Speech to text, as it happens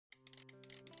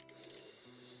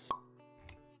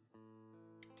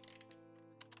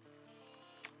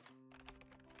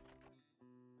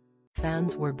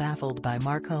Fans were baffled by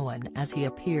Mark Owen as he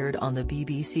appeared on the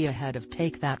BBC ahead of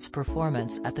Take That's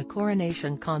performance at the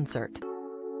Coronation Concert.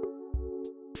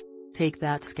 Take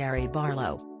That's Gary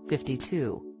Barlow,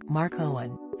 52, Mark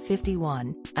Owen,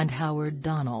 51, and Howard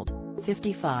Donald,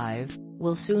 55,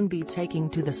 will soon be taking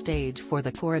to the stage for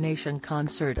the Coronation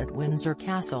Concert at Windsor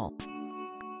Castle.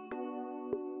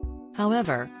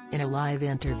 However, in a live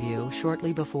interview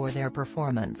shortly before their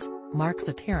performance, Mark's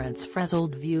appearance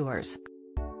frazzled viewers.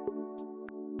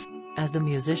 As the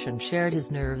musician shared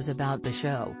his nerves about the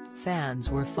show, fans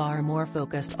were far more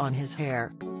focused on his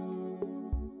hair.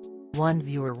 One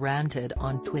viewer ranted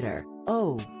on Twitter,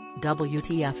 "Oh,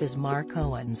 WTF is Mark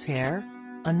Owen's hair?"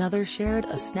 Another shared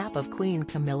a snap of Queen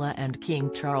Camilla and King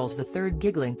Charles III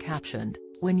giggling, captioned,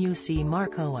 "When you see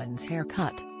Mark Owen's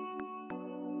haircut."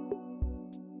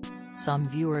 Some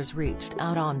viewers reached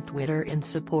out on Twitter in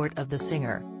support of the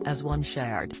singer, as one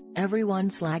shared, "Everyone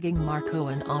slagging Mark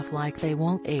Owen off like they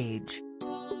won't age.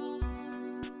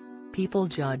 People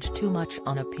judge too much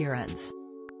on appearance.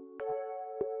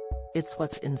 It's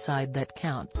what's inside that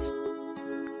counts."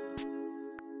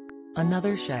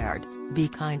 Another shared, "Be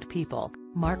kind people,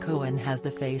 Mark Owen has the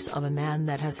face of a man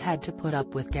that has had to put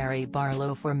up with Gary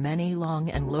Barlow for many long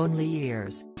and lonely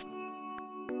years."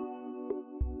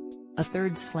 A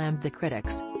third slammed the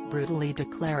critics, brutally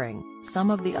declaring, "Some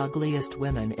of the ugliest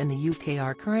women in the UK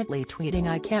are currently tweeting,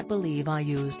 'I can't believe I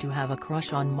used to have a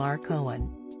crush on Mark Owen.'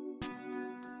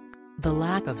 The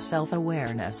lack of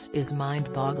self-awareness is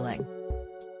mind-boggling."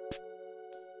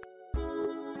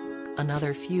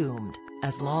 Another fumed,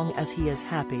 "As long as he is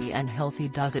happy and healthy,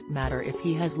 does it matter if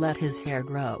he has let his hair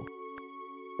grow?"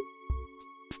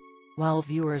 While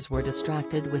viewers were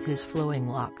distracted with his flowing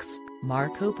locks,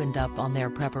 Mark opened up on their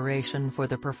preparation for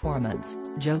the performance,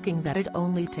 joking that it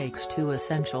only takes 2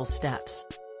 essential steps.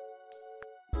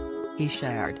 He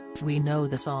shared, "We know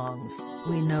the songs,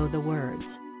 we know the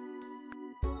words.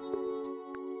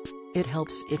 It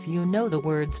helps if you know the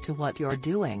words to what you're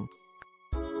doing."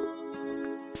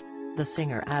 The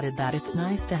singer added that it's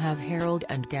nice to have Harold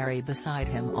and Gary beside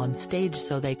him on stage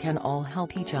so they can all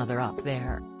help each other up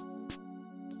there.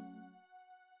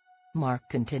 Mark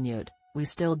continued, "We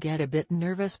still get a bit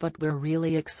nervous, but we're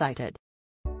really excited.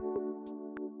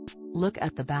 Look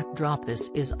at the backdrop, this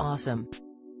is awesome."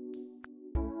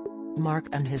 Mark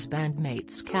and his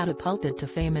bandmates catapulted to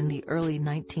fame in the early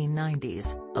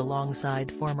 1990s, alongside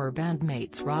former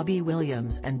bandmates Robbie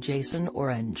Williams and Jason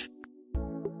Orange.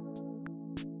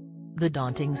 The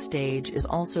daunting stage is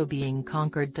also being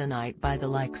conquered tonight by the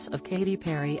likes of Katy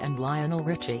Perry and Lionel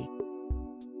Richie.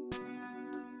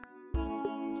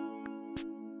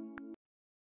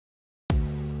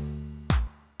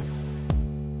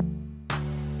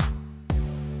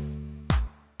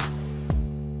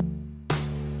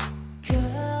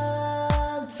 Good.